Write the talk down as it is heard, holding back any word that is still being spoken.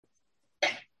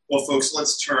Well, folks,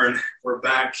 let's turn. We're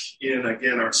back in,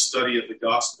 again, our study of the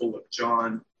Gospel of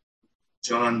John,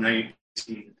 John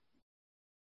 19.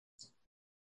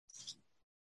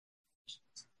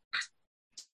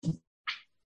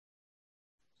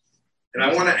 And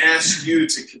I want to ask you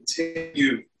to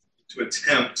continue to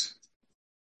attempt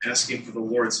asking for the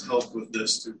Lord's help with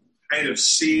this, to kind of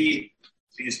see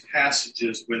these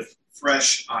passages with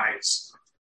fresh eyes.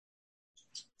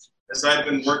 As I've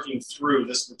been working through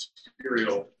this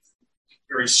material,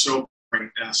 very sobering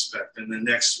aspect, and then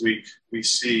next week we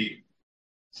see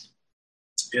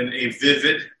in a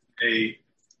vivid, a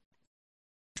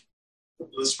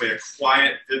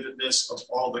quiet vividness of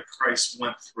all that Christ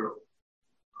went through.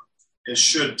 It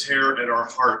should tear at our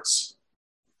hearts,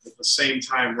 at the same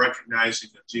time recognizing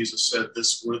that Jesus said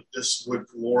this would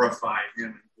glorify him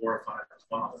and glorify the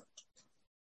Father.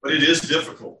 But it is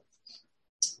difficult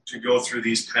to go through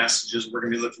these passages. We're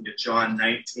going to be looking at John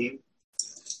 19,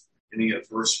 beginning at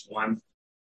verse 1.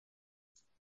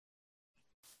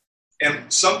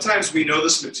 And sometimes we know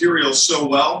this material so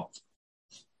well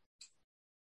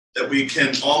that we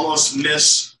can almost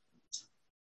miss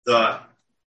the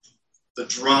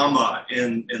drama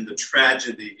and the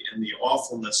tragedy and the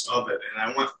awfulness of it. And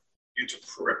I want you to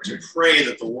pray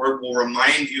that the Lord will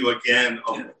remind you again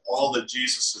of all that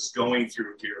Jesus is going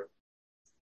through here.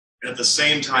 And at the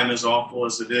same time, as awful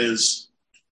as it is,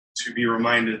 to be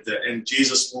reminded that, and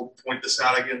Jesus will point this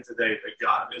out again today, that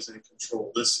God is in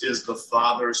control. This is the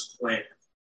Father's plan.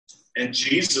 And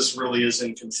Jesus really is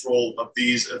in control of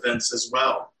these events as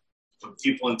well. When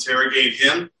people interrogate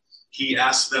him, he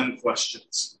asks them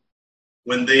questions.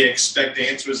 When they expect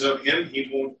answers of him, he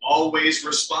won't always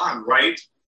respond right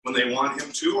when they want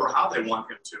him to or how they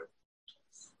want him to.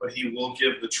 But he will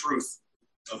give the truth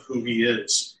of who he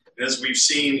is. And as we've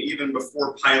seen even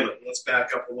before Pilate, let's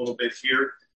back up a little bit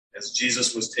here, as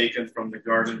Jesus was taken from the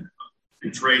garden,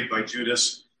 betrayed by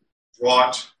Judas,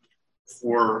 brought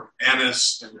for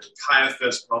Annas and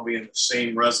Caiaphas, probably in the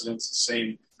same residence, the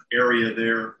same area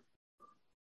there,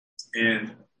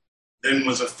 and then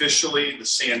was officially the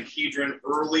Sanhedrin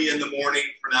early in the morning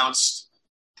pronounced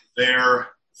their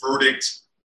verdict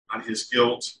on his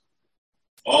guilt.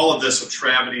 All of this a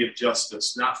travesty of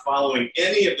justice, not following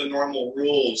any of the normal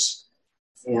rules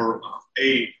for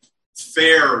a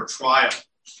fair trial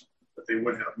that they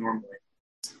would have normally.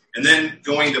 And then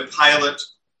going to Pilate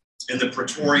in the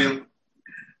Praetorium.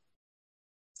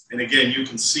 And again, you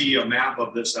can see a map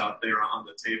of this out there on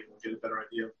the table, get a better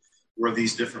idea of where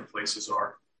these different places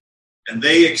are. And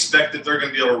they expect that they're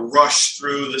going to be able to rush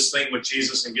through this thing with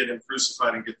Jesus and get him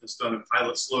crucified and get this done. And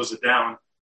Pilate slows it down.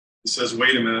 He says,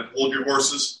 wait a minute, hold your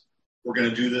horses. We're going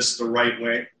to do this the right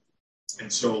way.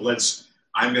 And so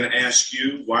I'm going to ask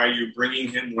you, why are you bringing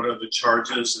him? What are the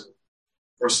charges? And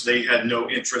of course, they had no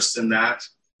interest in that.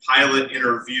 Pilate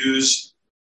interviews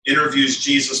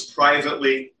Jesus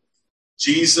privately.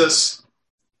 Jesus,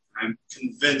 I'm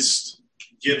convinced,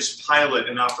 gives Pilate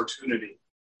an opportunity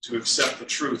to accept the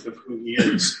truth of who he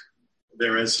is.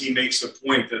 There, as he makes a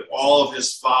point that all of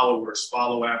his followers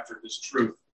follow after his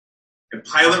truth. And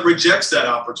Pilate rejects that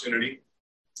opportunity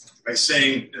by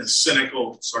saying in a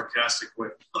cynical, sarcastic way,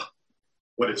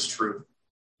 what is truth?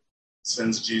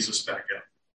 Sends Jesus back out.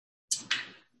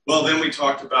 Well, then we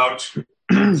talked about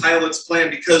Pilate's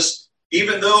plan, because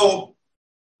even though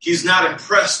he's not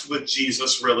impressed with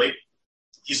Jesus, really,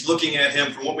 he's looking at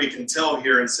him from what we can tell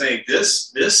here and saying,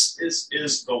 this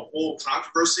is the whole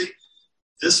controversy.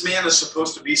 This man is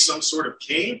supposed to be some sort of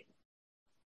king?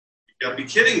 You've got to be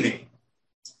kidding me.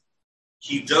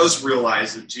 He does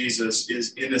realize that Jesus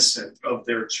is innocent of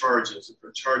their charges, that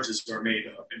their charges are made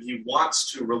up, and he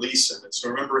wants to release him. And so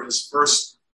remember, his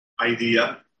first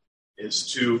idea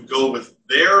is to go with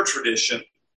their tradition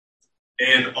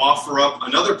and offer up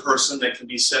another person that can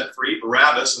be set free,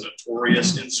 Barabbas, a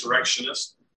notorious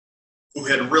insurrectionist who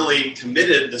had really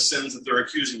committed the sins that they're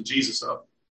accusing Jesus of.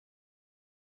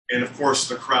 And of course,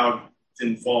 the crowd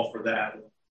didn't fall for that.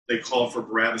 They called for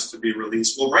Barabbas to be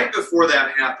released. Well, right before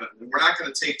that happened, and we're not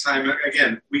going to take time,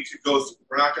 again, we're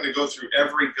not going to go through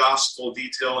every gospel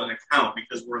detail and account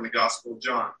because we're in the Gospel of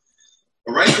John.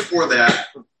 But right before that,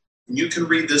 you can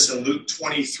read this in Luke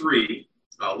 23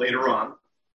 later on,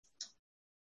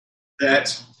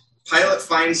 that Pilate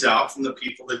finds out from the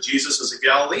people that Jesus is a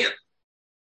Galilean.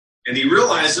 And he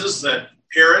realizes that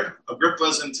Herod, Agrippa,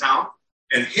 is in town,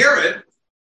 and Herod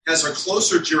has a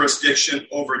closer jurisdiction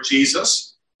over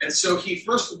Jesus. And so he,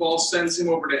 first of all, sends him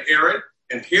over to Herod.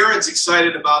 And Herod's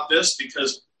excited about this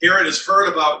because Herod has heard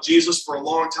about Jesus for a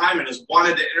long time and has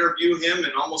wanted to interview him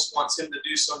and almost wants him to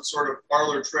do some sort of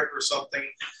parlor trick or something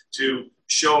to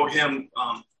show him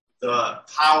the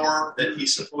power that he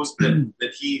supposed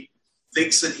that he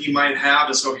thinks that he might have.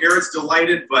 And so Herod's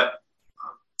delighted, but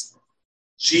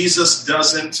Jesus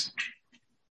doesn't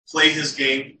play his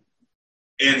game,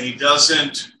 and he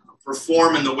doesn't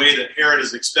perform in the way that Herod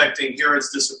is expecting.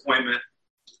 Herod's disappointment,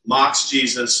 mocks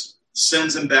Jesus,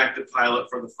 sends him back to Pilate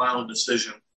for the final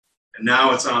decision. And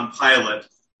now it's on Pilate,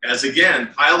 as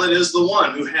again, Pilate is the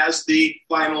one who has the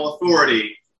final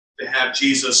authority to have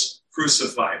Jesus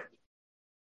crucified.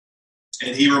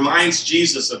 And he reminds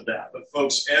Jesus of that. But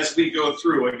folks, as we go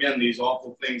through, again, these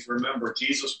awful things, remember,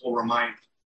 Jesus will remind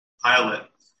Pilate,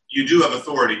 you do have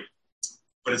authority,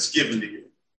 but it's given to you.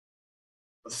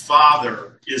 The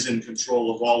Father is in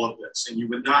control of all of this, and you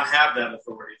would not have that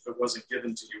authority if it wasn't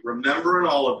given to you. Remember in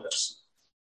all of this,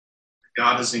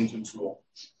 God is in control.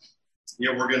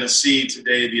 Yet we're going to see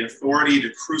today the authority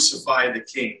to crucify the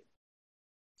king.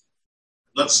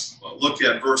 Let's look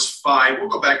at verse 5. We'll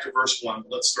go back to verse 1,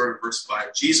 but let's start at verse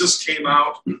 5. Jesus came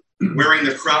out wearing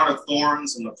the crown of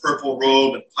thorns and the purple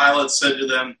robe, and Pilate said to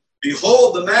them,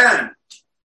 behold the man!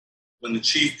 When the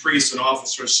chief priests and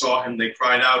officers saw him, they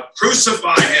cried out,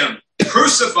 crucify him!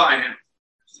 Crucify him!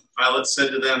 Pilate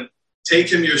said to them,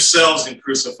 take him yourselves and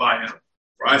crucify him,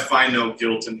 for I find no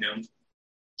guilt in him.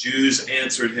 Jews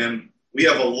answered him, we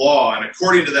have a law, and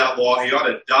according to that law he ought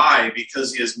to die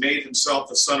because he has made himself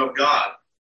the Son of God.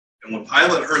 And when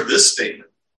Pilate heard this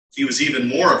statement, he was even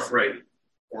more afraid,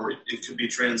 or it could be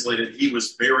translated, he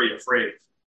was very afraid.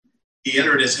 He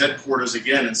entered his headquarters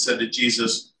again and said to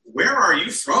Jesus, where are you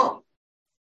from?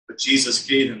 But Jesus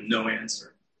gave him no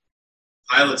answer.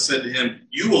 Pilate said to him,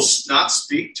 you will not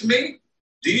speak to me?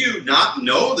 Do you not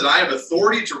know that I have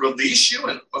authority to release you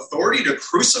and authority to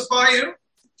crucify you?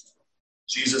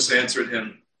 Jesus answered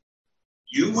him,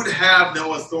 you would have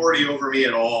no authority over me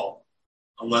at all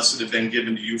unless it had been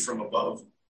given to you from above.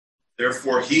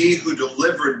 Therefore, he who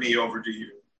delivered me over to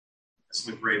you is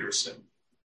the greater sin.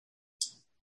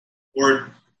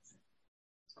 Lord,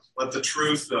 let the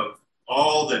truth of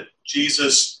all that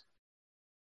Jesus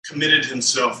committed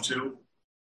himself to,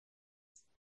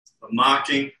 the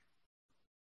mocking,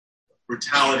 the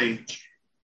brutality,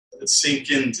 let it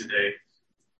sink in today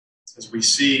as we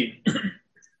see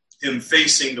him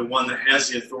facing the one that has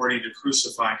the authority to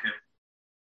crucify him.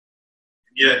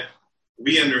 Yet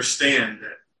we understand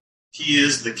that he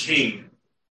is the king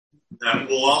that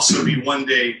will also be one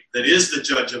day, that is the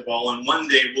judge of all, and one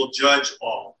day will judge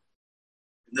all.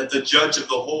 And that the judge of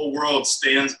the whole world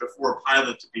stands before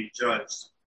Pilate to be judged,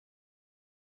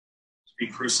 to be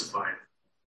crucified.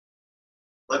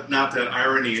 Let not that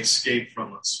irony escape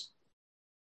from us.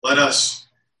 Let us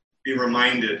be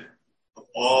reminded of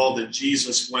all that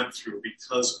Jesus went through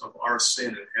because of our sin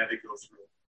and had to go through.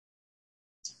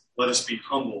 Let us be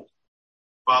humbled.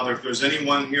 Father, if there's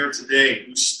anyone here today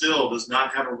who still does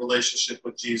not have a relationship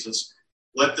with Jesus,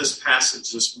 let this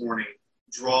passage this morning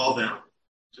draw them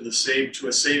to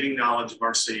a saving knowledge of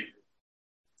our Savior.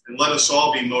 And let us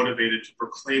all be motivated to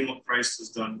proclaim what Christ has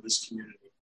done to this community,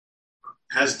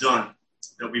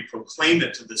 that we proclaim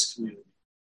it to this community.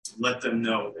 Let them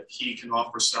know that he can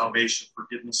offer salvation,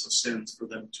 forgiveness of sins for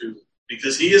them too.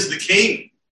 Because he is the King.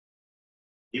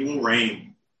 He will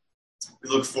reign. We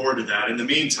look forward to that. In the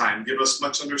meantime, give us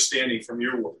much understanding from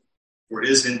your word. For it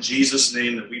is in Jesus'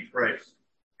 name that we pray.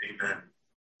 Amen.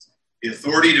 The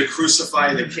authority to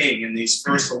crucify the king. In these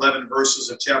first 11 verses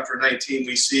of chapter 19,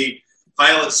 we see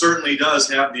Pilate certainly does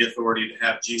have the authority to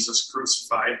have Jesus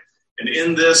crucified. And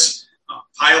in this,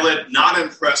 Pilate, not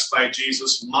impressed by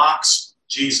Jesus, mocks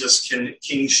Jesus'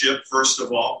 kingship, first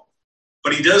of all.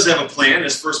 But he does have a plan.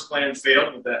 His first plan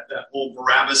failed with that whole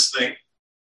Barabbas thing.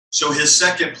 So his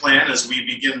second plan, as we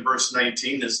begin verse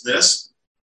 19, is this.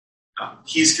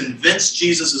 He's convinced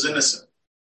Jesus is innocent.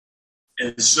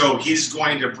 And so he's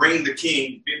going to bring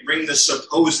the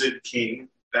supposed king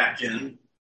back in,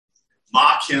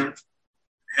 mock him,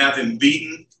 have him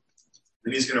beaten,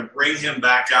 and he's going to bring him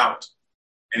back out.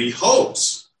 And he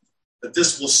hopes that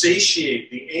this will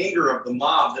satiate the anger of the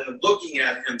mob, that looking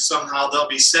at him somehow they'll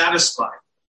be satisfied,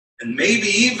 and maybe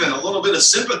even a little bit of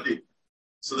sympathy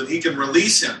so that he can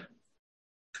release him.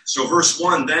 So verse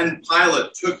 1, then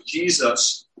Pilate took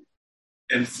Jesus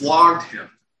and flogged him.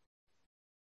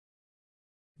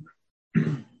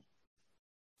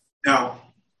 Now,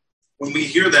 when we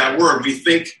hear that word, we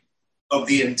think of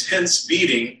the intense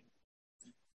beating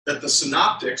that the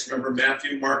synoptics, remember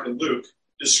Matthew, Mark, and Luke,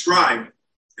 described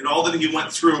and all that he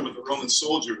went through with the Roman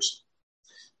soldiers.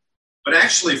 But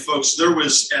actually, folks,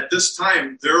 at this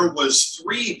time, there was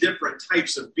 3 different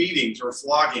types of beatings or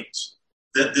floggings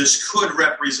that this could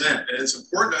represent. And it's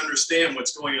important to understand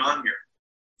what's going on here.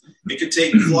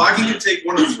 Flogging could take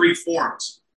one of 3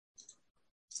 forms.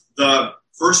 The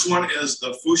first one is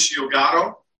the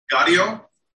fusillatio.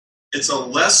 It's a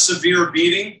less severe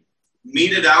beating,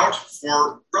 meted out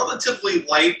for relatively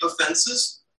light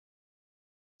offenses,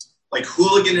 like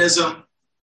hooliganism.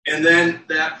 And then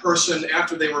that person,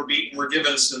 after they were beaten, were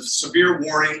given a severe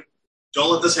warning.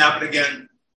 Don't let this happen again.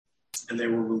 And they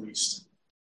were released.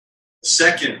 The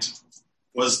second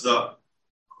was the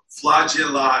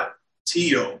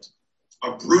flagellatio,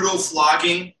 a brutal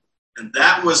flogging, and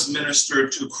that was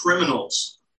ministered to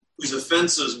criminals whose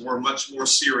offenses were much more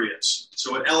serious.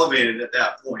 So it elevated at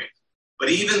that point. But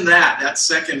even that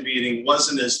second beating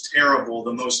wasn't as terrible.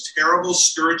 The most terrible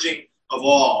scourging of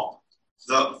all,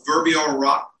 the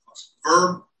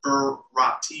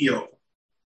verberatio,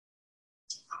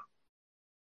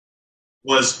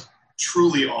 was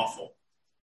truly awful.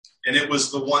 And it was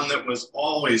the one that was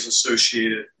always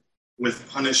associated with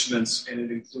punishments, and it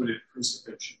included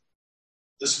crucifixion.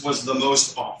 This was the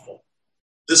most awful.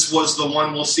 This was the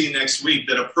one we'll see next week,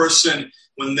 that a person,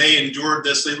 when they endured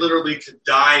this, they literally could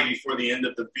die before the end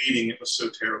of the beating. It was so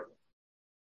terrible.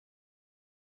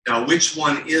 Now, which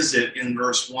one is it in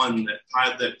verse 1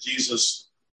 that Jesus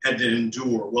had to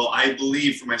endure? Well, I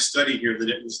believe from my study here that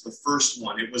it was the first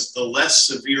one. It was the less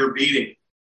severe beating.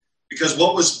 Because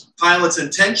what was Pilate's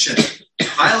intention?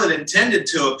 Pilate intended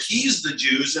to appease the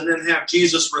Jews and then have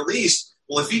Jesus released.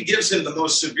 Well, if he gives him the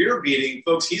most severe beating,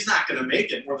 folks, he's not going to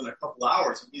make it more than a couple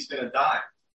hours and he's going to die.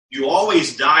 You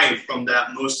always die from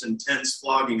that most intense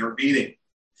flogging or beating.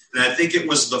 And I think it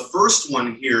was the first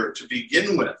one here to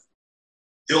begin with.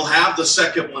 He'll have the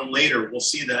second one later. We'll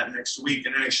see that next week.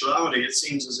 In actuality, it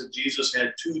seems as if Jesus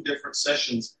had 2 different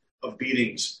sessions of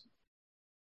beatings.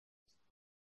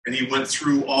 And he went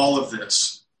through all of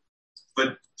this.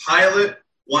 But Pilate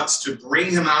wants to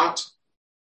bring him out,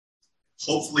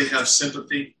 hopefully have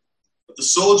sympathy. But the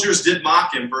soldiers did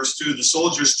mock him, verse 2. The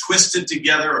soldiers twisted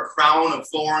together a crown of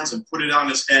thorns and put it on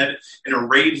his head and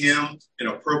arrayed him in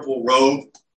a purple robe.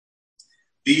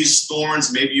 These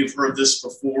thorns, maybe you've heard this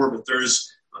before, but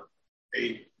there's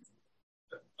a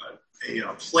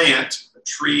plant, a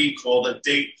tree called a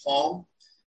date palm.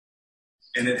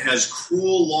 And it has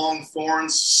cruel long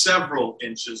thorns, several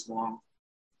inches long.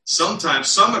 Sometimes,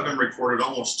 some have been recorded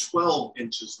almost 12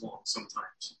 inches long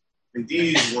sometimes. And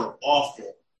these were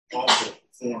awful, awful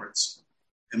thorns.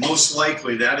 And most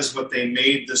likely that is what they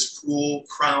made this cruel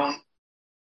crown.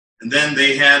 And then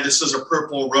they had, this is a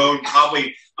purple robe,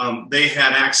 probably they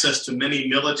had access to many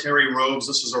military robes.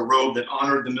 This is a robe that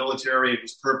honored the military. It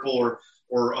was purple,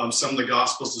 or some of the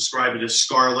Gospels describe it as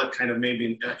scarlet, kind of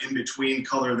maybe in between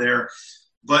color there.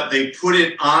 But they put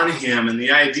it on him, and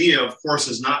the idea, of course,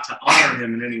 is not to honor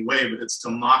him in any way, but it's to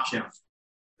mock him.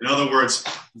 In other words,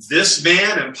 this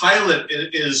man, and Pilate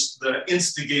is the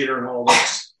instigator in all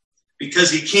this,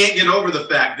 because he can't get over the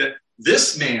fact that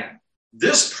this man,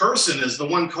 this person is the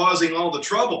one causing all the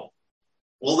trouble.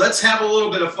 Well, let's have a little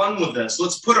bit of fun with this.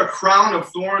 Let's put a crown of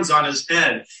thorns on his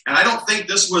head. And I don't think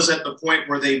this was at the point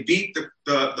where they beat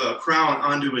the crown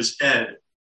onto his head.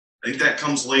 I think that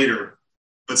comes later.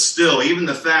 But still, even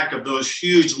the fact of those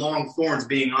huge long thorns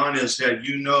being on his head,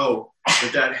 you know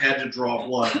that had to draw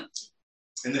blood.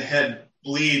 And the head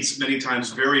bleeds many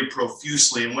times very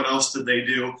profusely. And what else did they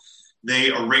do?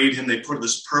 They arrayed him. They put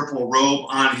this purple robe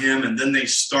on him, and then they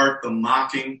start the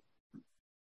mocking.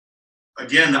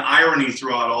 Again, the irony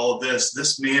throughout all of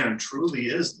this man truly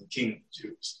is the King of the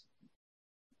Jews.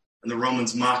 And the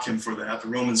Romans mock him for that. The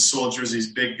Roman soldiers,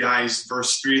 these big guys,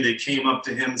 verse 3, they came up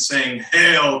to him saying,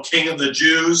 "Hail, King of the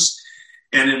Jews!"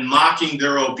 And in mocking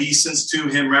their obeisance to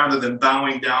him rather than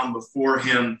bowing down before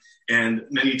him. And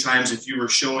many times if you were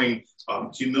showing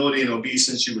humility and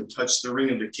obeisance, you would touch the ring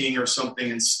of the king or something.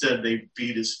 Instead, they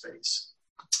beat his face.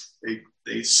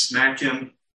 They smack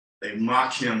him, they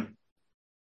mock him,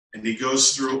 and he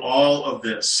goes through all of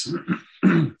this.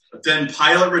 But then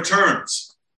Pilate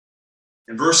returns.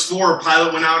 In verse 4,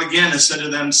 Pilate went out again and said to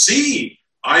them, "See,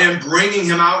 I am bringing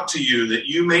him out to you, that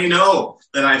you may know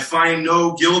that I find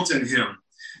no guilt in him."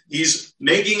 He's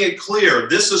making it clear,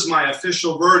 this is my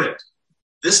official verdict.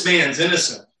 This man's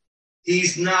innocent.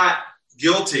 He's not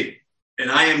guilty.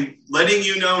 And I am letting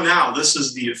you know now, this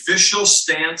is the official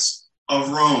stance of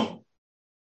Rome.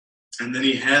 And then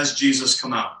he has Jesus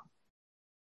come out.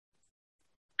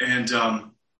 And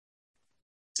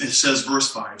it says,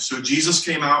 verse 5, so Jesus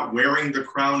came out wearing the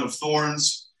crown of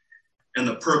thorns and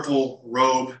the purple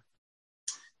robe.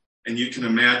 And you can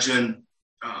imagine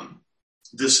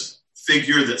this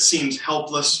figure that seems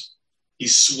helpless.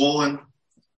 He's swollen.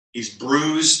 He's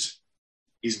bruised.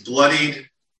 He's bloodied.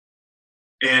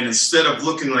 And instead of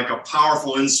looking like a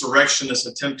powerful insurrectionist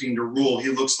attempting to rule, he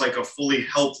looks like a fully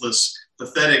helpless,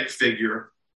 pathetic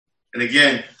figure. And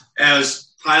again,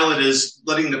 as Pilate is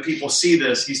letting the people see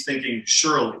this, he's thinking,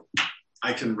 surely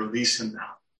I can release him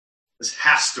now. This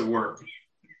has to work.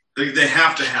 They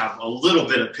have to have a little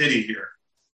bit of pity here.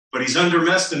 But he's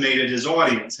underestimated his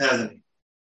audience, hasn't he?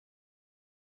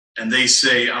 And they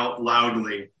say out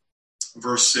loudly,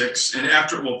 verse 6, and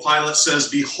Pilate says,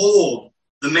 behold,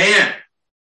 the man.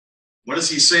 What is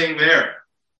he saying there?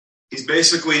 He's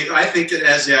basically, I think it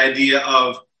has the idea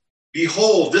of,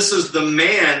 behold, this is the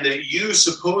man that you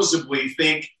supposedly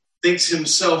thinks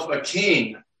himself a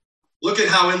king. Look at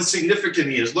how insignificant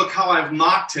he is. Look how I've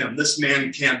mocked him. This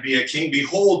man can't be a king.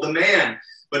 Behold, the man.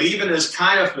 But even as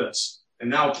Caiaphas and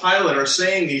now Pilate are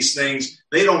saying these things,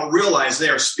 they don't realize they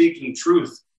are speaking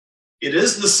truth. It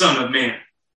is the Son of Man.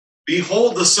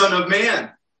 Behold, the Son of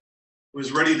Man who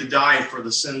is ready to die for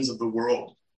the sins of the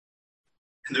world.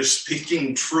 And they're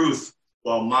speaking truth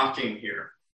while mocking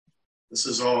here. This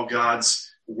is all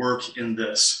God's work in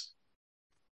this.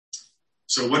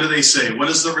 So what do they say? What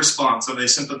is the response? Are they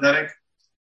sympathetic?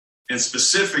 And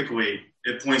specifically,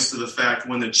 it points to the fact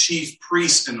when the chief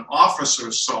priests and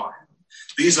officers saw him.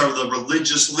 These are the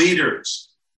religious leaders.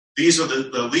 These are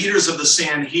the leaders of the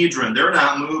Sanhedrin. They're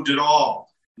not moved at all.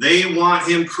 They want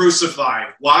him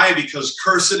crucified. Why? Because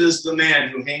cursed is the man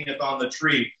who hangeth on the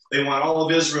tree. They want all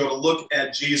of Israel to look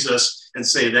at Jesus and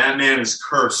say, that man is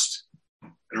cursed.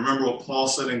 And remember what Paul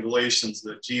said in Galatians,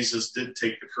 that Jesus did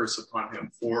take the curse upon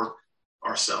him for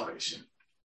our salvation,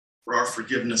 for our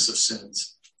forgiveness of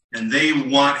sins. And they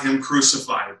want him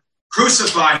crucified.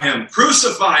 Crucify him!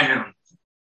 Crucify him!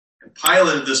 And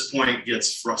Pilate at this point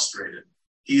gets frustrated.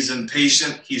 He's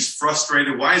impatient. He's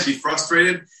frustrated. Why is he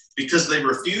frustrated? Because they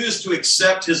refuse to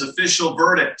accept his official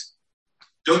verdict.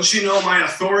 Don't you know my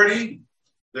authority?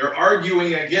 They're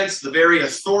arguing against the very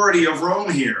authority of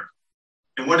Rome here.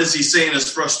 And what does he say in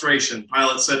his frustration?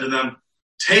 Pilate said to them,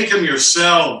 take him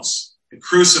yourselves and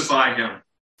crucify him,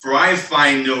 for I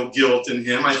find no guilt in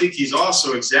him. I think he's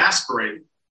also exasperated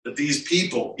that these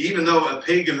people, even though a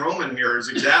pagan Roman here is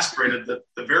exasperated, that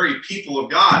the very people of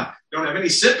God don't have any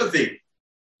sympathy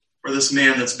for this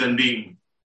man that's been beaten.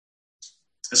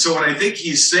 And so what I think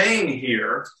he's saying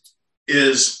here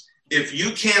is, if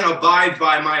you can't abide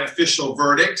by my official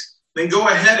verdict, then go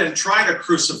ahead and try to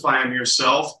crucify him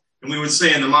yourself. And we would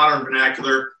say in the modern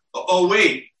vernacular, oh,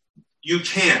 wait, you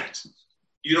can't.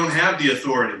 You don't have the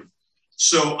authority.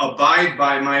 So abide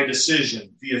by my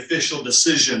decision, the official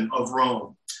decision of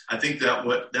Rome. I think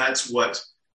that's what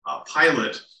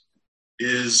Pilate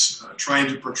is trying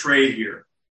to portray here.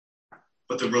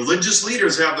 But the religious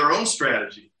leaders have their own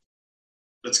strategy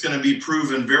that's going to be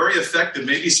proven very effective,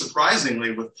 maybe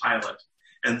surprisingly, with Pilate.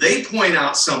 And they point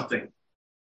out something,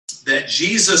 that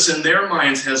Jesus in their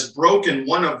minds has broken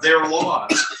one of their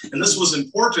laws. And this was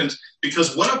important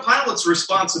because one of Pilate's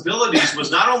responsibilities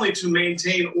was not only to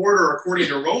maintain order according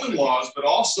to Roman laws, but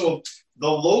also the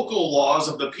local laws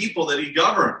of the people that he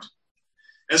governed.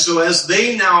 And so as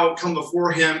they now come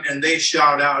before him and they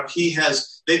shout out,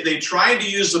 they tried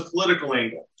to use the political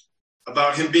angle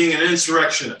about him being an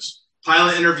insurrectionist.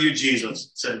 Pilate interviewed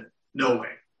Jesus, said, no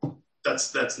way,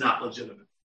 that's not legitimate.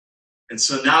 And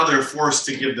so now they're forced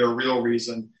to give their real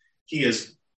reason. He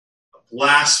has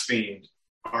blasphemed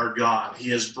our God.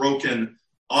 He has broken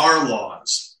our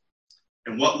laws.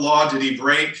 And what law did he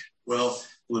break? Well,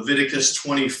 Leviticus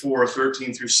 24,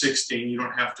 13 through 16. You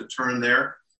don't have to turn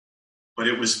there. But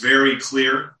it was very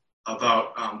clear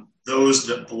about those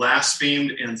that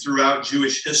blasphemed. And throughout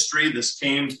Jewish history, this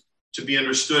came to be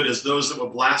understood as those that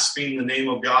would blaspheme the name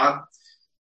of God.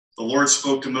 The Lord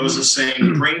spoke to Moses,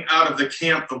 saying, bring out of the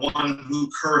camp the one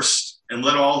who cursed, and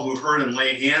let all who heard him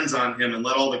lay hands on him, and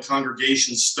let all the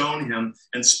congregation stone him,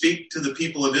 and speak to the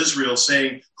people of Israel,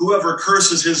 saying, whoever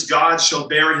curses his God shall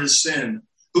bear his sin.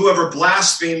 Whoever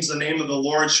blasphemes the name of the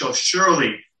Lord shall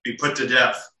surely be put to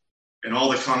death, and all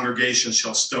the congregation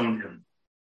shall stone him.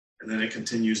 And then it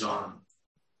continues on.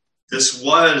 This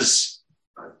was,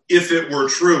 if it were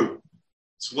true,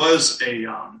 this was a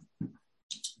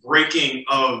breaking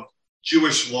of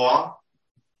Jewish law.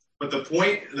 But the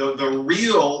point, the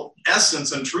real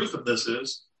essence and truth of this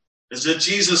is that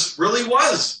Jesus really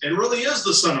was and really is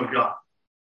the Son of God.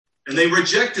 And they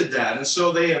rejected that. And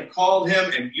so they have called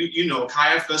him, and you know,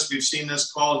 Caiaphas, we've seen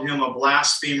this, called him a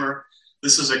blasphemer.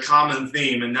 This is a common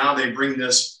theme. And now they bring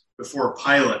this before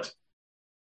Pilate.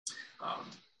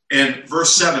 And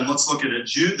verse 7, let's look at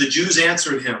it. The Jews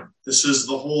answered him. This is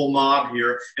the whole mob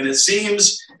here. And it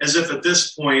seems as if at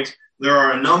this point, there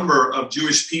are a number of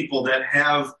Jewish people that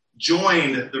have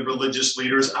joined the religious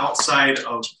leaders outside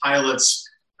of Pilate's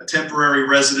temporary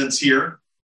residence here.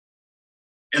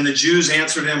 And the Jews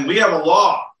answered him, we have a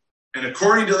law And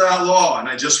according to that law, and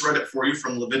I just read it for you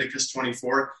from Leviticus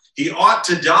 24, he ought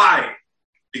to die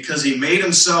because he made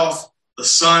himself the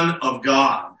Son of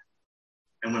God.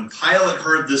 And when Pilate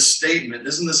heard this statement,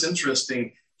 isn't this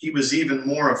interesting? He was even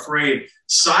more afraid.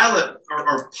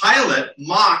 Pilate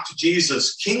mocked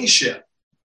Jesus' kingship,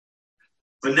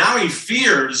 but now he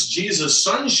fears Jesus'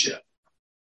 sonship.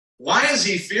 Why is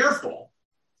he fearful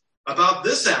about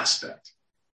this aspect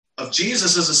of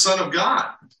Jesus as a Son of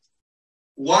God?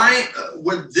 Why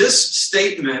would this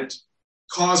statement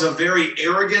cause a very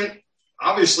arrogant,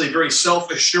 obviously very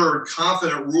self-assured,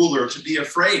 confident ruler to be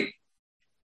afraid?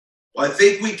 Well, I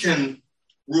think we can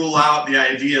rule out the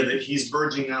idea that he's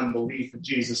verging on belief in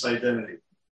Jesus' identity.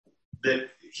 That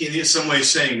he in some way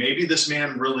saying, maybe this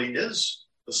man really is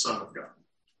the Son of God.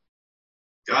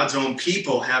 God's own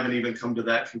people haven't even come to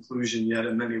that conclusion yet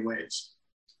in many ways.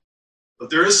 But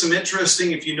there is some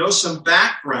interesting, if you know some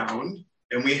background,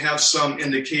 and we have some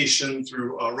indication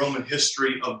through Roman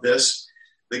history of this,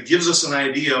 that gives us an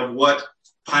idea of what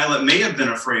Pilate may have been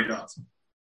afraid of.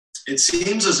 It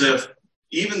seems as if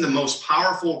even the most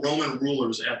powerful Roman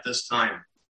rulers at this time,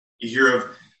 you hear of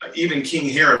even King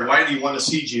Herod. Why did he want to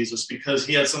see Jesus? Because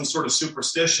he had some sort of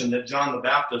superstition that John the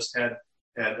Baptist had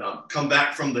come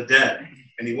back from the dead.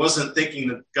 And he wasn't thinking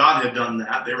that God had done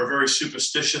that. They were very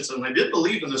superstitious, and they did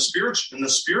believe in the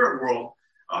spirit world,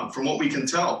 from what we can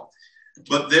tell.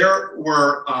 But there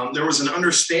was an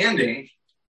understanding.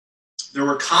 There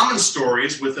were common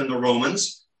stories within the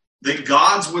Romans that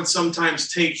gods would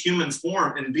sometimes take human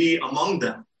form and be among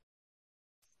them.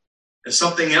 And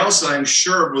something else that I'm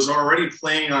sure was already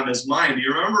playing on his mind. Do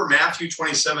you remember Matthew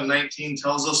 27:19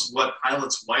 tells us what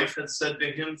Pilate's wife had said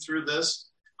to him through this?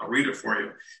 I'll read it for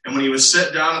you. And when he was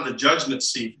set down at the judgment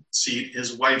seat,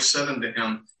 his wife said unto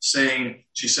him, saying,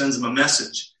 she sends him a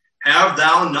message, have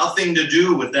thou nothing to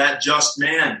do with that just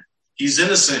man. He's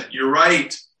innocent. You're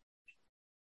right.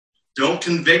 Don't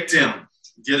convict him.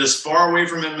 Get as far away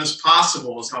from him as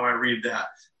possible is how I read that.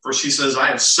 For she says, I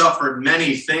have suffered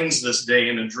many things this day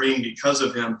in a dream because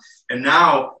of him. And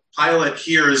now Pilate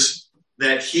hears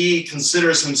that he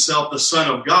considers himself the Son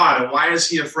of God. And why is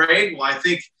he afraid? Well, I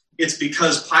think it's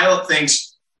because Pilate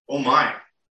thinks, oh my,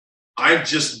 I've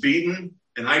just beaten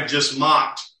and I've just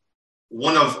mocked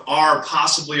one of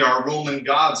possibly our Roman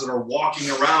gods that are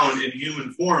walking around in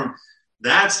human form.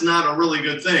 That's not a really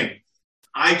good thing.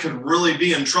 I could really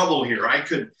be in trouble here. I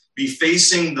could be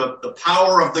facing the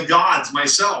power of the gods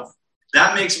myself.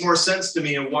 That makes more sense to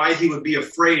me and why he would be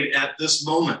afraid at this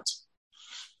moment.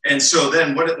 And so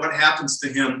then what happens to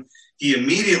him? He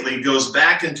immediately goes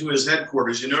back into his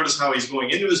headquarters. You notice how he's going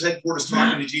into his headquarters,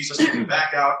 talking to Jesus, coming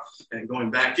back out and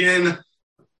going back in.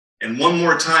 And one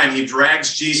more time, he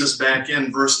drags Jesus back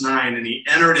in, verse 9, and he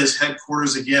entered his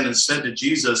headquarters again and said to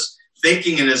Jesus,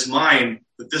 thinking in his mind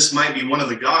that this might be one of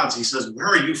the gods, he says, where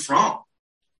are you from?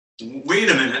 Wait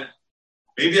a minute.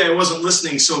 Maybe I wasn't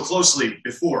listening so closely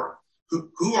before.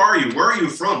 Who are you? Where are you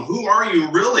from? Who are you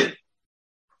really?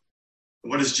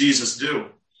 What does Jesus do?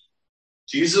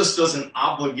 Jesus doesn't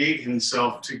obligate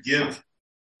himself to give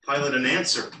Pilate an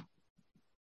answer.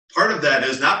 Part of that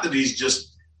is not that he's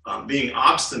just being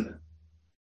obstinate.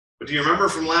 But do you remember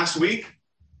from last week?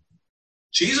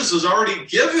 Jesus has already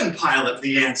given Pilate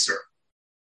the answer.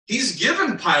 He's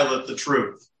given Pilate the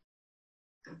truth.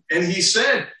 And he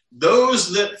said,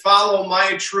 those that follow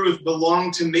my truth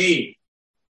belong to me.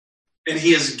 And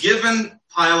he has given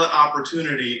Pilate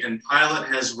opportunity, and Pilate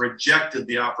has rejected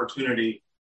the opportunity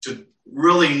to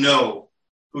really know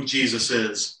who Jesus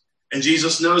is. And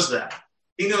Jesus knows that.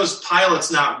 He knows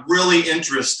Pilate's not really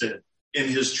interested in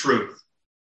his truth.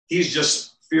 He's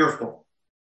just fearful.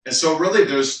 And so really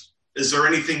is there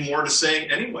anything more to say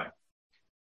anyway?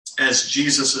 As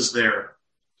Jesus is there,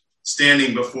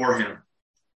 standing before him.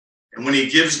 And when he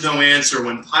gives no answer,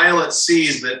 when Pilate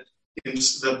sees that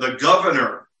the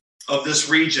governor of this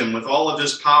region, with all of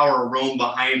his power in Rome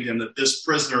behind him, that this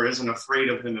prisoner isn't afraid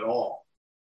of him at all,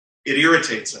 it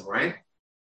irritates him, right?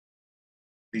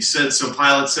 So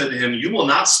Pilate said to him, you will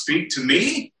not speak to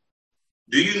me?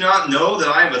 Do you not know that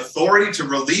I have authority to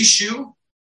release you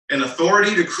and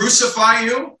authority to crucify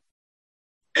you?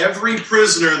 Every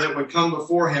prisoner that would come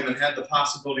before him and had the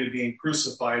possibility of being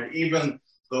crucified, even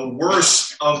the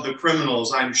worst of the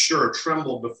criminals, I'm sure,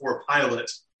 trembled before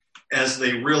Pilate as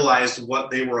they realized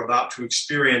what they were about to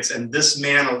experience. And this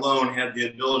man alone had the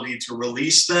ability to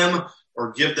release them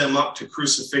or give them up to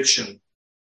crucifixion.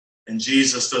 And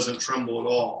Jesus doesn't tremble at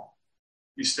all.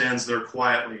 He stands there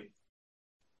quietly,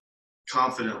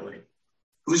 confidently.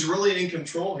 Who's really in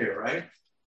control here, right?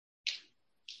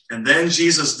 And then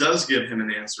Jesus does give him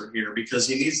an answer here because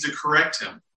he needs to correct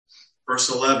him. Verse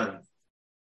 11,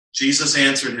 Jesus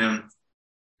answered him,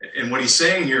 and what he's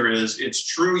saying here is, it's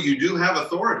true, you do have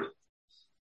authority,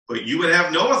 but you would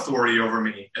have no authority over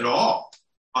me at all,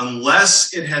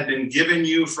 unless it had been given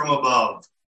you from above.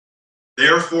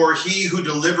 Therefore, he who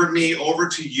delivered me over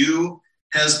to you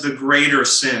has the greater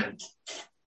sin.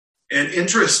 And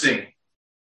interesting,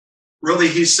 really,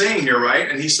 he's saying here, right?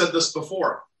 And he said this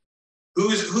before.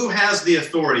 Who has the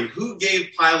authority? Who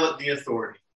gave Pilate the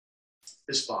authority?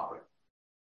 His Father.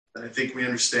 And I think we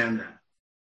understand that.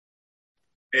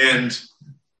 And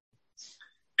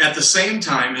at the same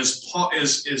time,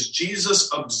 is Jesus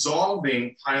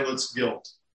absolving Pilate's guilt?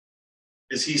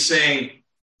 Is he saying,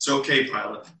 it's okay,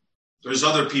 Pilate, there's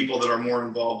other people that are more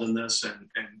involved in this, and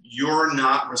you're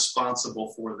not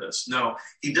responsible for this? No,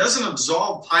 he doesn't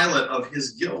absolve Pilate of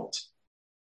his guilt.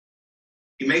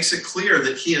 He makes it clear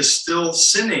that he is still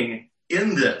sinning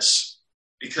in this,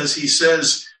 because he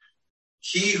says,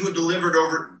 he who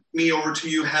delivered me over to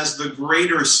you has the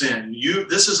greater sin.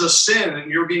 This is a sin that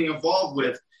you're being involved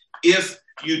with if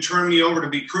you turn me over to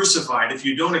be crucified, if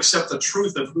you don't accept the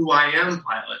truth of who I am,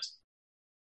 Pilate.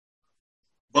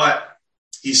 But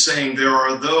he's saying there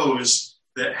are those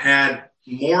that had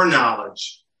more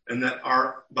knowledge and that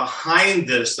are behind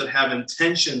this, that have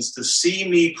intentions to see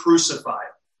me crucified,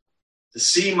 to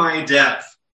see my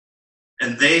death,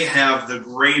 and they have the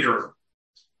greater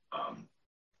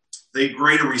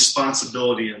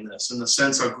responsibility in this, in the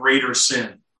sense of greater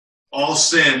sin. All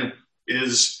sin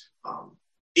is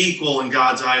equal in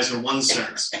God's eyes in one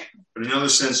sense, but in another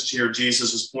sense here,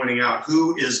 Jesus is pointing out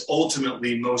who is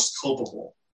ultimately most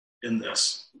culpable in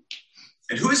this.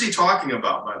 And who is he talking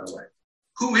about, by the way?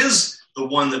 Who is the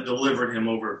one that delivered him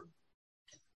over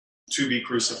to be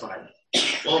crucified?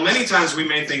 Well, many times we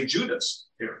may think Judas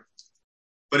here.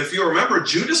 But if you remember,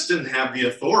 Judas didn't have the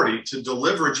authority to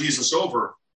deliver Jesus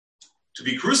over to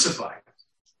be crucified.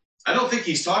 I don't think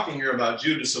he's talking here about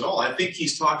Judas at all. I think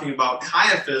he's talking about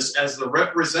Caiaphas as the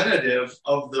representative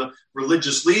of the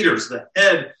religious leaders, the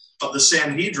head of the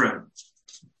Sanhedrin.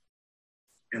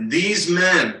 And these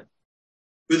men,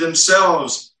 who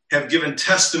themselves have given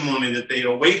testimony that they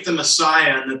await the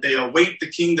Messiah and that they await the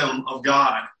kingdom of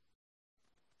God,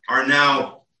 are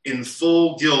now in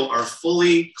full guilt, are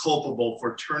fully culpable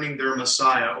for turning their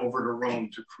Messiah over to Rome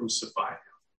to crucify him.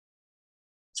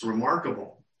 It's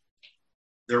remarkable.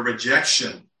 Their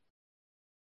rejection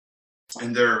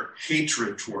and their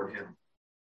hatred toward him.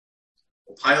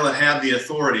 Well, Pilate had the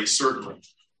authority, certainly,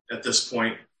 at this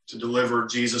point, to deliver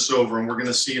Jesus over. And we're going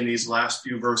to see in these last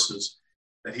few verses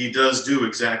that he does do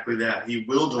exactly that. He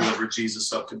will deliver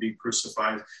Jesus up to be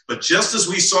crucified. But just as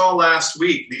we saw last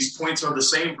week, these points are the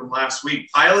same from last week.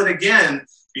 Pilate, again,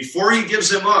 before he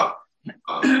gives him up,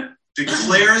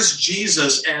 declares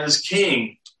Jesus as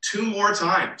king 2 more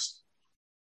times.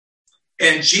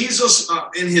 And Jesus,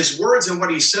 in his words and what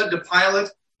he said to Pilate,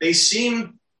 they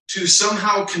seem to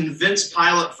somehow convince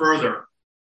Pilate further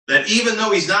that even though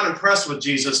he's not impressed with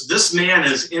Jesus, this man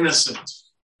is innocent.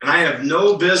 And I have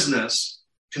no business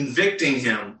convicting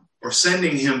him or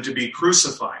sending him to be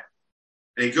crucified.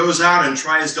 And he goes out and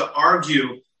tries to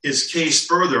argue his case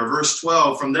further. Verse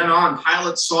 12, from then on,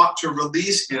 Pilate sought to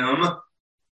release him.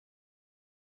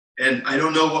 And I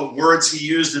don't know what words he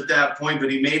used at that point,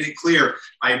 but he made it clear.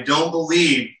 I don't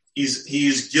believe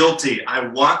he's guilty. I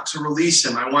want to release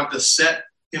him. I want to set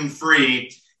him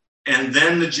free. And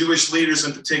then the Jewish leaders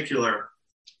in particular,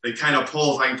 they kind of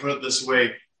pull, if I can put it this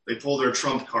way, they pull their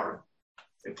trump card.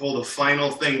 They pull the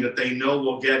final thing that they know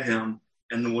will get him,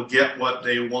 and will get what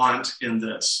they want in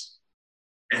this.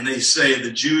 And they say,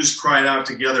 the Jews cried out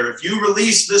together, if you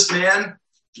release this man,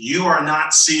 you are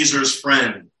not Caesar's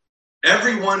friend.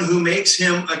 Everyone who makes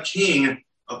him a king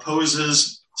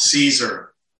opposes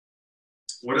Caesar.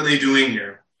 What are they doing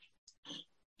here?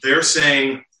 They're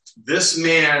saying this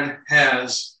man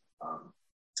has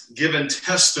given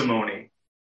testimony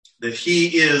that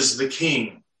he is the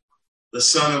king, the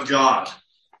Son of God,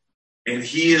 and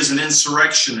he is an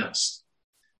insurrectionist.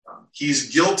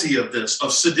 He's guilty of this,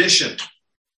 of sedition.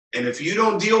 And if you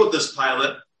don't deal with this,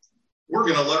 Pilate, we're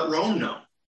going to let Rome know.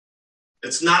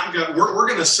 It's not good. We're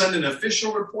going to send an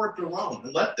official report to Rome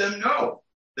and let them know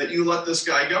that you let this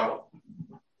guy go.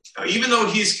 Now, even though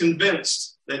he's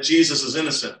convinced that Jesus is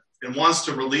innocent and wants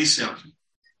to release him,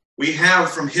 we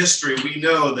have from history, we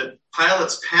know that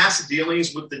Pilate's past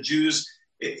dealings with the Jews,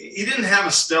 he didn't have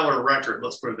a stellar record,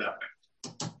 let's put it that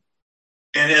way.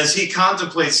 And as he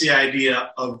contemplates the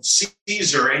idea of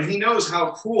Caesar, and he knows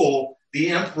how cruel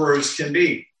the emperors can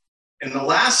be. And the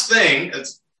last thing,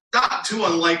 it's not too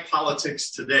unlike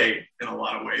politics today in a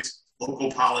lot of ways,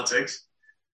 local politics.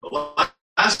 The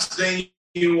last thing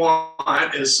you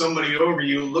want is somebody over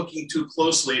you looking too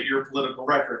closely at your political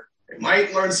record. They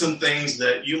might learn some things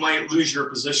that you might lose your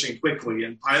position quickly.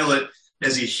 And Pilate,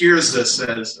 as he hears this,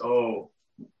 says, oh,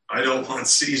 I don't want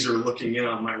Caesar looking in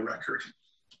on my record.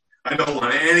 I don't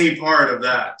want any part of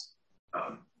that.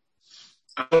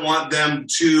 I don't want them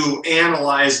to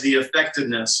analyze the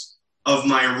effectiveness of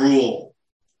my rule.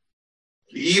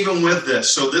 Even with this,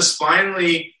 so this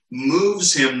finally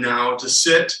moves him now to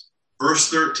sit, verse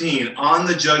 13, on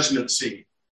the judgment seat.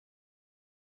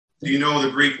 Do you know the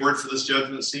Greek word for this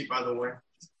judgment seat, by the way?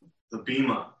 The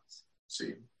bema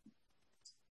seat.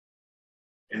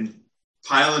 And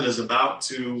Pilate is about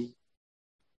to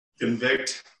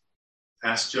convict,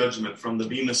 pass judgment from the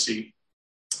bema seat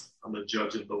on the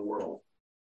judge of the world.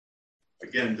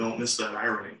 Again, don't miss that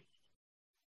irony.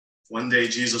 One day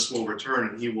Jesus will return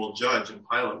and he will judge, and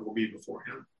Pilate will be before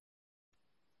him.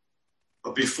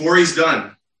 But before he's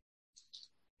done,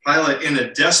 Pilate, in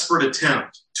a desperate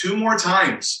attempt, 2 more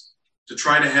times to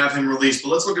try to have him released. But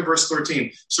let's look at verse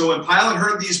 13. So when Pilate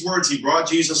heard these words, he brought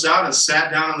Jesus out and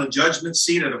sat down on the judgment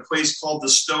seat at a place called the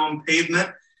Stone Pavement,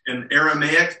 in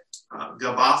Aramaic,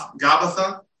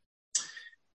 Gabbatha.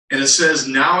 And it says,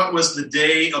 now it was the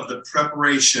day of the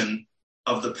preparation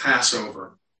of the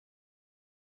Passover.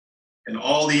 And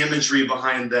all the imagery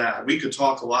behind that. We could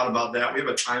talk a lot about that. We have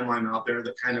a timeline out there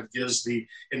that kind of gives the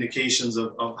indications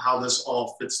of how this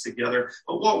all fits together.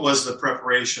 But what was the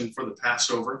preparation for the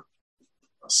Passover?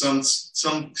 Some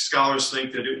scholars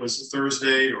think that it was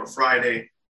Thursday or Friday,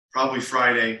 probably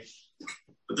Friday.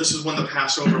 But this is when the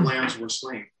Passover lambs were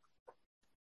slain.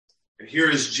 And here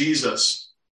is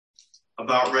Jesus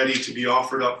about ready to be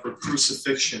offered up for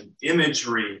crucifixion.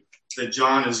 Imagery that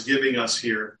John is giving us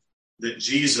here, that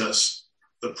Jesus,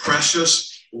 the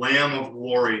precious Lamb of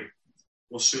glory,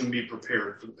 will soon be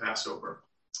prepared for the Passover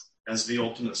as the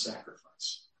ultimate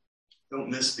sacrifice. Don't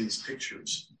miss these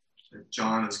pictures that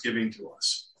John is giving to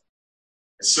us.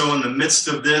 And so in the midst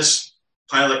of this,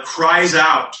 Pilate cries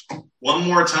out one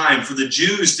more time for the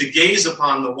Jews to gaze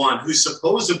upon the one who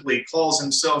supposedly calls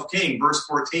himself king. Verse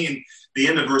 14, the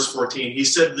end of verse 14, he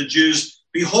said to the Jews,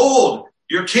 behold,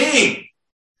 your king.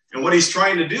 And what he's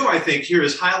trying to do, I think, here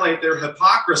is highlight their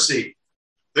hypocrisy.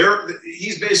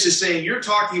 He's basically saying, you're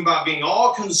talking about being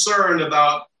all concerned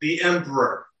about the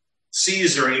emperor,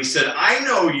 Caesar. And he said, I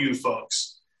know you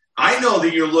folks. I know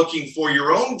that you're looking for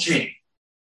your own king.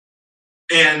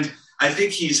 And I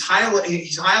think he's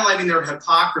highlighting their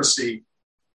hypocrisy,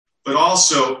 but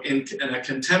also in a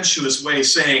contemptuous way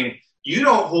saying, you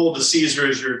don't hold to Caesar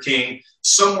as your king.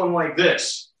 Someone like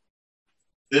this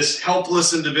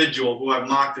helpless individual who I've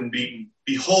mocked and beaten,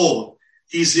 behold,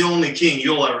 he's the only king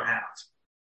you'll ever have.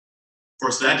 Of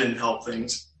course, that didn't help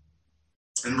things.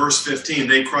 In verse 15,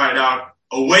 they cried out,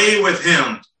 away with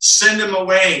him, send him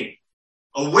away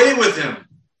with him,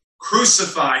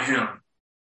 crucify him.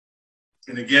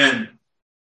 And again,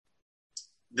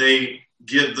 they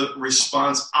give the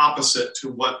response opposite to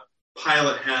what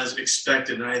Pilate has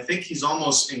expected. And I think he's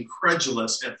almost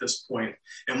incredulous at this point.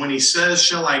 And when he says,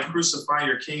 shall I crucify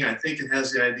your king? I think it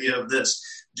has the idea of this.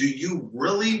 Do you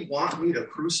really want me to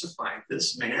crucify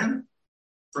this man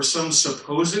for some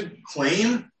supposed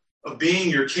claim of being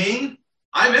your king?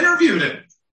 I've interviewed him.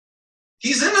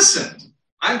 He's innocent.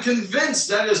 I'm convinced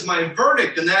that is my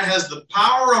verdict, and that has the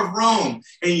power of Rome.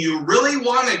 And you really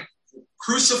want to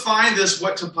crucify this,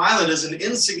 what to Pilate is an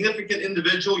insignificant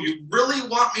individual? You really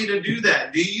want me to do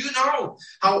that? Do you know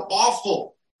how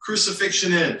awful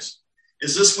crucifixion is?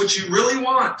 Is this what you really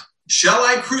want? Shall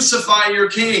I crucify your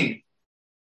king?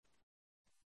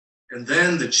 And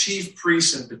then the chief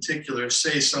priests in particular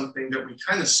say something that we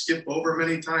kind of skip over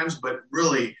many times, but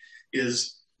really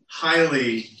is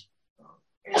highly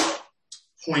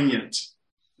poignant.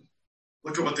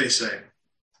 Look at what they say.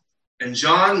 And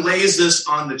John lays this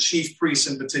on the chief priests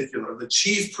in particular. The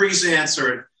chief priests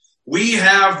answered, we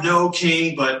have no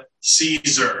king but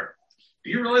Caesar.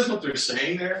 Do you realize what they're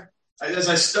saying there? As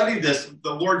I studied this,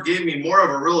 the Lord gave me more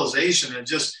of a realization and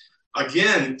just,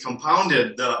 again,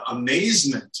 compounded the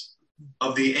amazement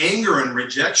of the anger and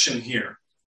rejection here.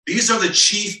 These are the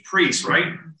chief priests,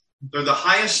 right? They're the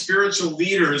highest spiritual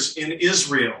leaders in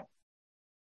Israel,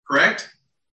 correct?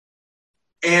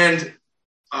 And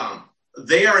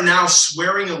they are now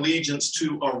swearing allegiance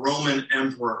to a Roman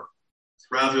emperor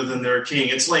rather than their king.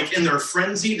 It's like in their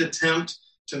frenzied attempt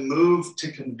to move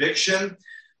to conviction,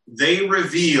 they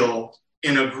reveal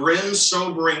in a grim,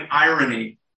 sobering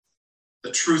irony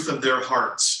the truth of their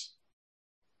hearts.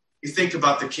 You think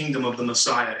about the kingdom of the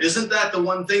Messiah. Isn't that the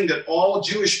one thing that all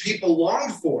Jewish people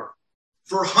longed for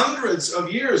hundreds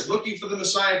of years, looking for the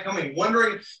Messiah coming,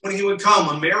 wondering when he would come?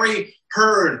 When Mary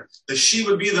heard that she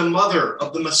would be the mother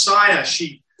of the Messiah,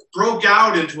 she broke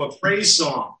out into a praise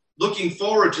song, looking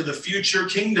forward to the future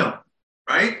kingdom,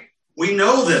 right? We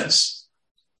know this.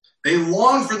 They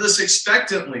longed for this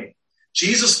expectantly.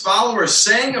 Jesus' followers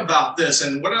sang about this,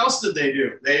 and what else did they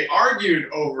do? They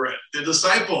argued over it. The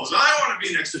disciples, I want to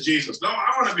be next to Jesus. No,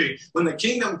 I want to be. When the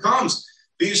kingdom comes,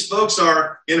 these folks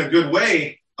are, in a good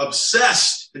way,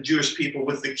 obsessed, the Jewish people,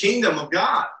 with the kingdom of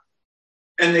God.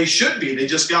 And they should be. They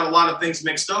just got a lot of things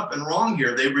mixed up and wrong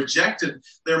here. They rejected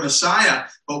their Messiah.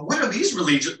 But what are these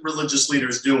religious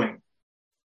leaders doing?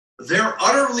 They're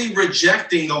utterly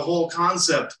rejecting the whole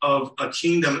concept of a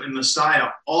kingdom and Messiah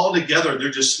altogether.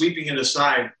 They're just sweeping it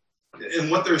aside.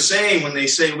 And what they're saying when they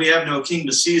say we have no king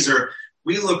but Caesar,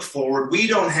 we look forward. We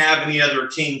don't have any other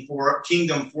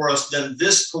kingdom for us than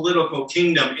this political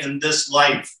kingdom in this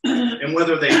life. And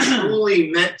whether they truly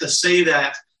meant to say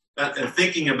that and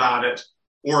thinking about it,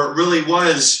 or it really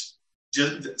was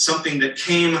just something that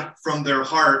came from their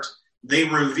heart, they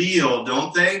reveal,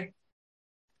 don't they,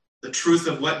 the truth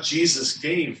of what Jesus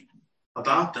gave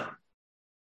about them,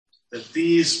 that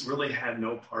these really had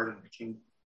no part in the kingdom.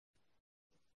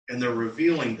 And they're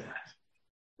revealing that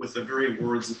with the very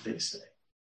words that they say.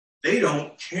 They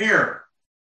don't care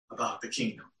about the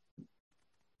kingdom.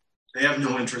 They have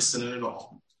no interest in it at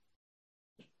all.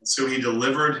 And so he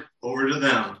delivered over to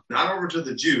them, not over to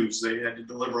the Jews. They had to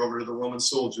deliver over to the Roman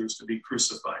soldiers to be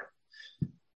crucified.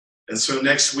 And so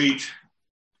next week,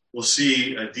 we'll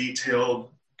see a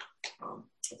detailed,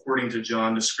 according to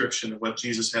John, description of what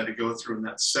Jesus had to go through in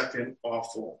that second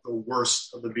awful, the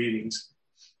worst of the beatings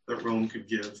that Rome could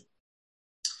give.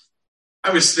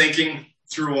 I was thinking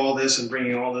through all this and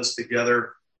bringing all this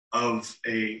together of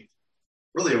a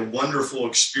wonderful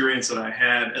experience that I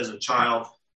had as a child.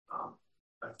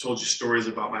 I've told you stories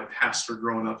about my pastor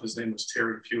growing up. His name was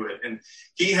Terry Pewitt, and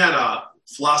he had a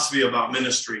philosophy about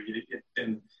ministry,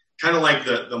 and kind of like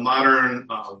the modern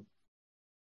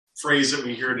phrase that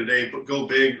we hear today, but go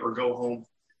big or go home.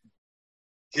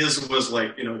 His was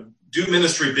like, do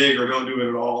ministry big or don't do it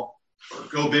at all, or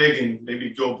go big and maybe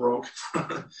go broke,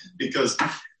 because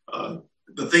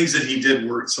the things that he did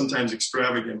were sometimes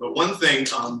extravagant. But one thing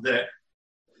that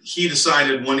he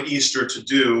decided one Easter to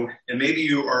do, and maybe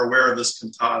you are aware of this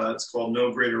cantata, it's called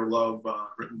No Greater Love,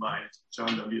 written by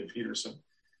John W. Peterson.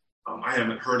 I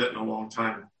haven't heard it in a long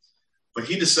time. But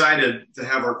he decided to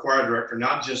have our choir director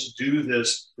not just do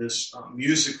this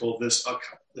musical, this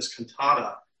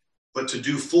cantata, but to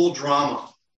do full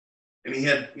drama. And he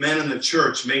had men in the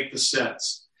church make the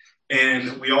sets.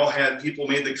 And we all had people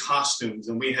made the costumes,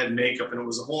 and we had makeup, and it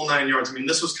was a whole 9 yards. I mean,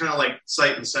 this was kind of like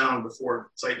Sight and Sound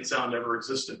before Sight and Sound ever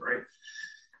existed, right?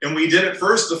 And we did it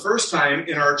the first time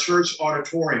in our church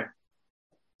auditorium.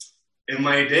 And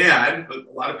my dad,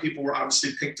 a lot of people were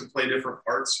obviously picked to play different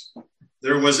parts.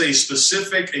 There was a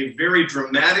very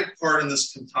dramatic part in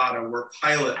this cantata where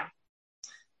Pilate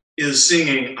is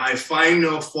singing, I find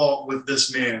no fault with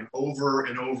this man, over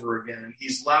and over again. And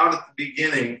he's loud at the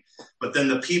beginning, but then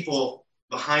the people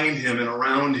behind him and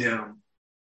around him,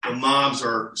 the mobs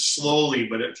are slowly,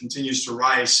 but it continues to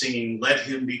rise, singing, let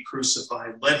him be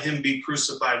crucified, let him be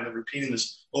crucified. And they're repeating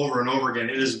this over and over again.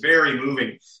 It is very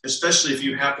moving, especially if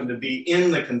you happen to be in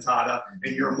the cantata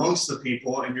and you're amongst the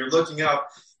people and you're looking up.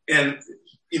 And,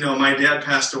 my dad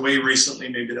passed away recently.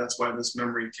 Maybe that's why this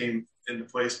memory came into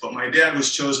place. But my dad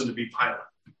was chosen to be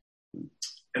Pilate.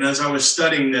 And as I was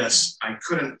studying this, I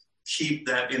couldn't keep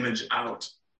that image out.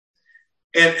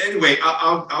 And anyway,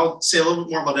 I'll say a little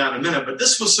bit more about that in a minute. But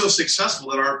this was so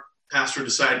successful that our pastor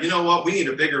decided, you know what, we need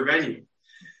a bigger venue.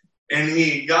 And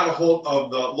he got a hold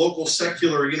of the local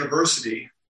secular university,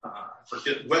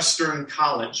 Western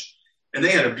College. And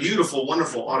they had a beautiful,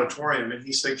 wonderful auditorium. And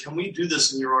he said, can we do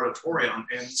this in your auditorium?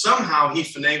 And somehow he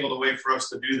finagled a way for us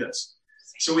to do this.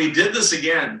 So we did this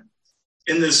again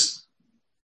in this,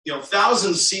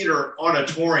 1,000-seater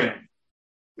auditorium.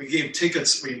 We gave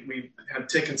tickets. We had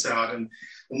tickets out. And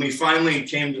when we finally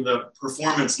came to the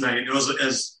performance night, it was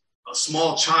as a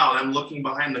small child. I'm looking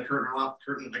behind the curtain,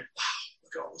 like, wow,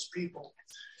 look at all those people.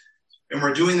 And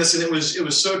we're doing this, and it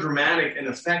was so dramatic and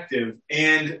effective.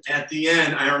 And at the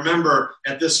end, I remember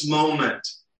at this moment,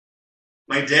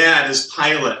 my dad is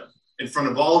Pilate in front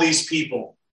of all these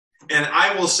people. And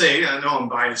I will say, I know I'm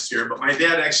biased here, but my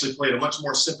dad actually played a much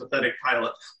more sympathetic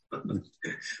Pilate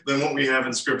than what we have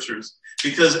in scriptures.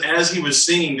 Because as he was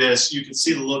singing this, you could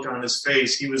see the look on his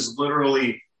face. He was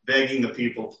literally begging the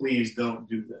people, please don't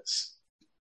do this.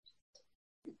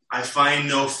 I find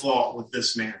no fault with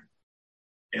this man.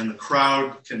 And the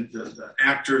crowd, the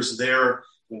actors there,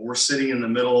 when we're sitting in the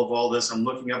middle of all this, I'm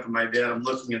looking up at my dad, I'm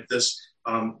looking at this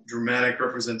dramatic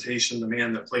representation, the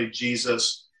man that played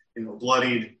Jesus,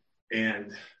 bloodied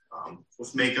and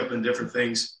with makeup and different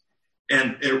things.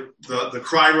 And the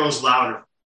cry rose louder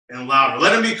and louder.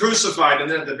 Let him be crucified. And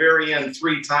then at the very end,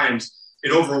 3 times,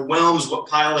 it overwhelms what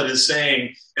Pilate is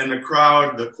saying. And the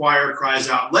choir cries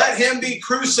out, let him be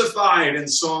crucified in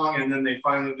song. And then they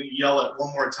finally yell it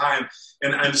one more time.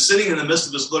 And I'm sitting in the midst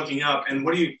of this looking up. And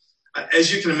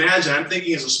as you can imagine, I'm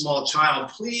thinking as a small child,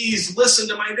 please listen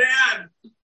to my dad.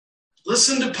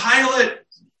 Listen to Pilate.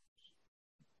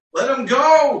 Let him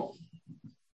go.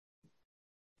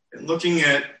 And looking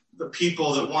at the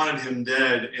people that wanted him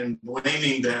dead and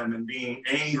blaming them and being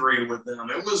angry with them,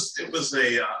 it was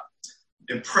a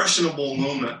impressionable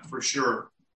moment for sure.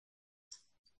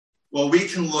 Well, we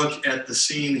can look at the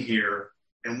scene here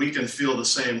and we can feel the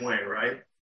same way, right?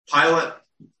 Pilate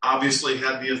obviously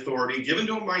had the authority given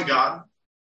to him by God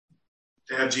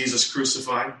to have Jesus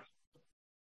crucified.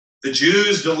 The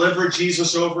Jews delivered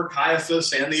Jesus over,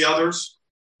 Caiaphas and the others,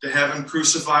 to have him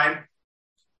crucified.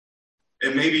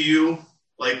 And maybe you,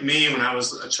 like me, when I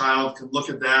was a child, could look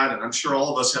at that, and I'm sure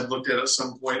all of us have looked at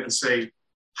some point and say,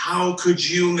 how could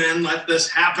you men let this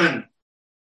happen?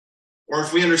 Or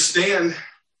if we understand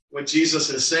what Jesus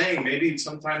is saying, maybe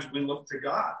sometimes we look to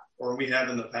God, or we have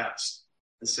in the past,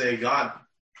 and say, God,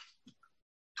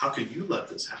 how could you let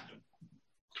this happen?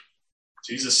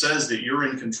 Jesus says that you're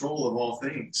in control of all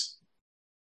things.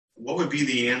 What would be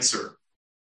the answer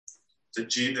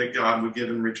that God would give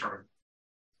in return?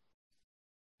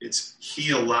 It's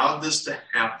he allowed this to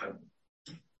happen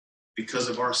because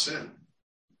of our sin,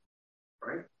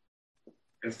 right?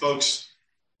 And folks,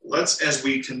 as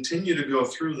we continue to go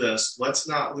through this, let's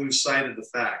not lose sight of the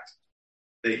fact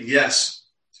that yes,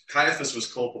 Caiaphas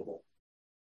was culpable.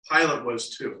 Pilate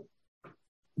was too.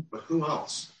 But who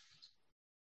else?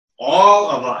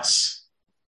 All of us,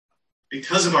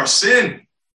 because of our sin,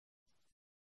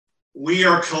 we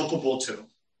are culpable too.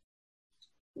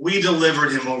 We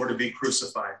delivered him over to be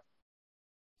crucified.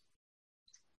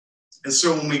 And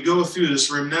so when we go through this,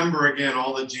 remember again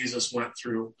all that Jesus went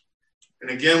through.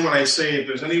 And again, what I say, if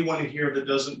there's anyone here that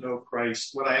doesn't know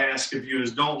Christ, what I ask of you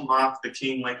is don't mock the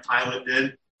king like Pilate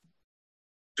did.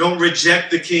 Don't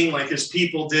reject the king like his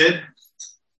people did.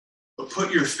 But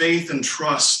put your faith and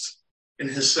trust in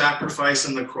his sacrifice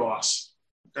on the cross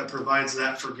that provides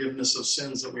that forgiveness of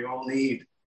sins that we all need.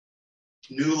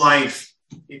 New life,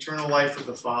 eternal life with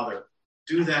the Father.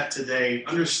 Do that today.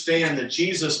 Understand that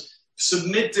Jesus,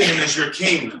 submit to him as your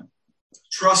king.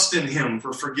 Trust in him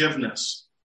for forgiveness.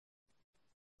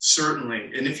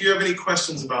 Certainly. And if you have any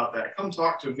questions about that, come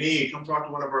talk to me. Come talk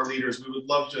to one of our leaders. We would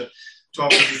love to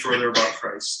talk with you further about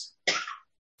Christ.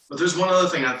 But there's one other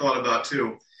thing I thought about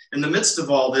too. In the midst of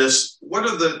all this, what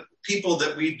are the people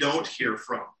that we don't hear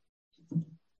from?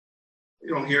 We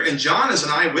don't hear. And John is an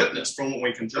eyewitness from what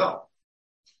we can tell.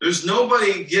 There's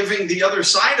nobody giving the other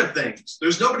side of things.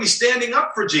 There's nobody standing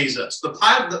up for Jesus.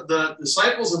 The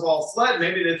disciples have all fled.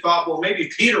 Maybe they thought, well, maybe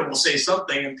Peter will say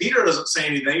something. And Peter doesn't say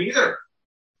anything either.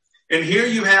 And here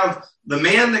you have the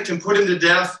man that can put him to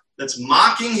death that's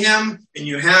mocking him. And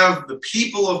you have the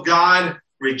people of God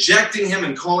rejecting him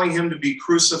and calling him to be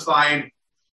crucified.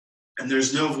 And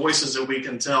there's no voices that we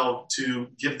can tell to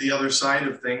give the other side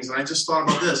of things. And I just thought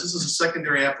about this. This is a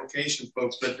secondary application,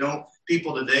 folks. But don't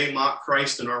people today mock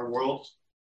Christ in our world?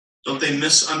 Don't they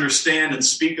misunderstand and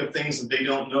speak of things that they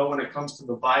don't know when it comes to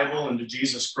the Bible and to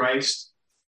Jesus Christ?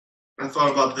 I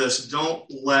thought about this. Don't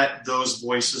let those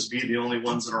voices be the only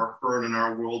ones that are heard in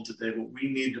our world today. But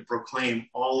we need to proclaim,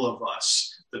 all of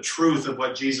us, the truth of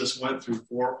what Jesus went through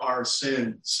for our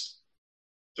sins.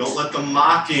 Don't let the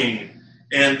mocking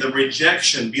and the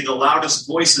rejection be the loudest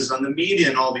voices on the media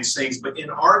and all these things. But in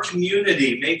our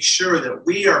community, make sure that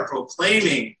we are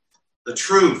proclaiming the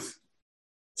truth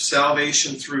of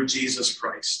salvation through Jesus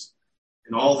Christ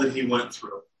and all that he went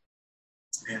through.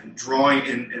 And drawing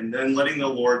and then letting the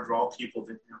Lord draw people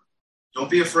to him. Don't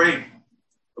be afraid,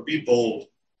 but be bold.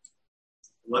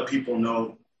 Let people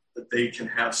know that they can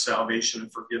have salvation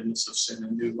and forgiveness of sin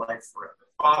and new life forever.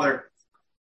 Father,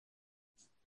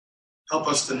 help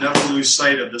us to never lose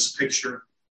sight of this picture.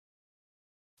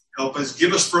 Help us,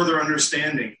 give us further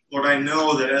understanding. Lord, I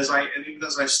know that even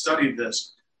as I studied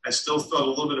this, I still felt a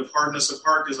little bit of hardness of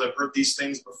heart because I've heard these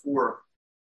things before.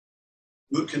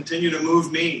 Continue to move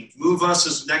me. Move us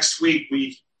as next week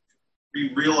we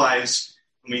realize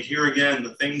and we hear again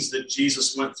the things that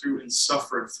Jesus went through and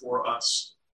suffered for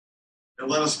us.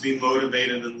 And let us be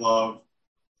motivated in love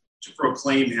to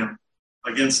proclaim him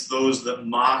against those that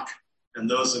mock and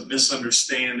those that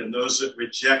misunderstand and those that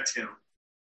reject him.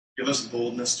 Give us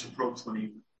boldness to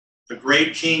proclaim the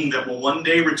great King that will one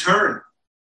day return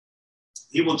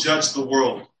He will judge the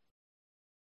world.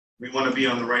 We want to be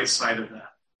on the right side of that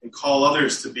and call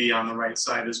others to be on the right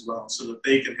side as well so that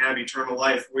they can have eternal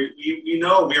life. We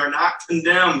know we are not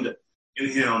condemned in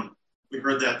him. We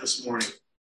heard that this morning.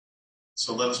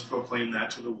 So let us proclaim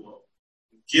that to the world.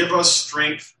 Give us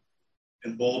strength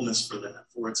and boldness for that.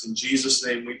 For it's in Jesus'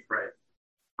 name we pray.